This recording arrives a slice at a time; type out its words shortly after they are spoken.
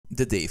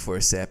The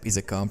Dayforce app is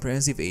a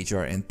comprehensive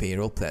HR and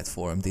payroll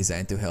platform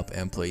designed to help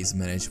employees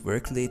manage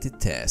work-related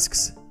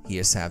tasks.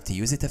 Here's how to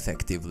use it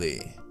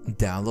effectively.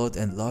 Download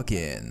and log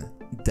in.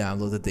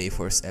 Download the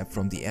Dayforce app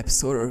from the App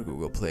Store or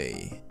Google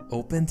Play.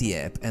 Open the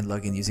app and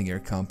log in using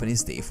your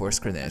company's Dayforce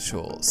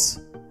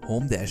credentials.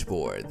 Home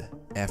Dashboard.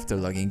 After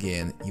logging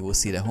in, you will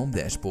see the Home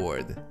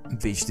Dashboard,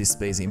 which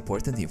displays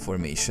important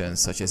information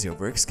such as your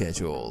work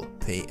schedule,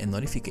 pay, and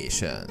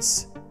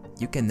notifications.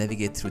 You can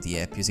navigate through the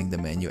app using the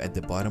menu at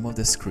the bottom of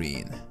the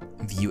screen.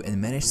 View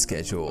and manage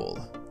schedule.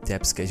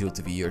 Tap Schedule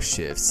to view your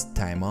shifts,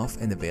 time off,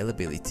 and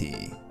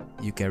availability.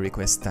 You can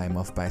request time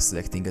off by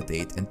selecting a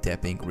date and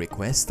tapping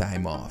Request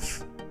Time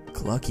Off.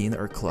 Clock in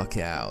or clock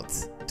out.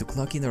 To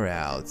clock in or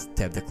out,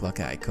 tap the clock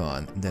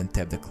icon, then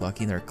tap the clock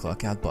in or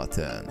clock out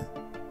button.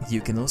 You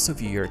can also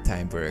view your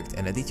time worked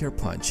and edit your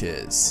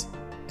punches.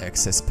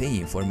 Access pay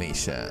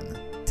information.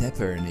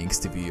 Tap Earnings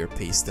to view your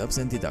pay stubs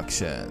and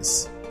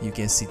deductions. You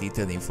can see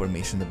detailed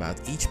information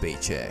about each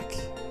paycheck.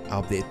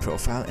 Update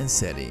profile and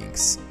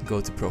settings.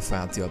 Go to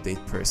Profile to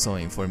update personal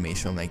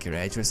information like your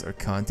address or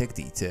contact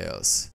details.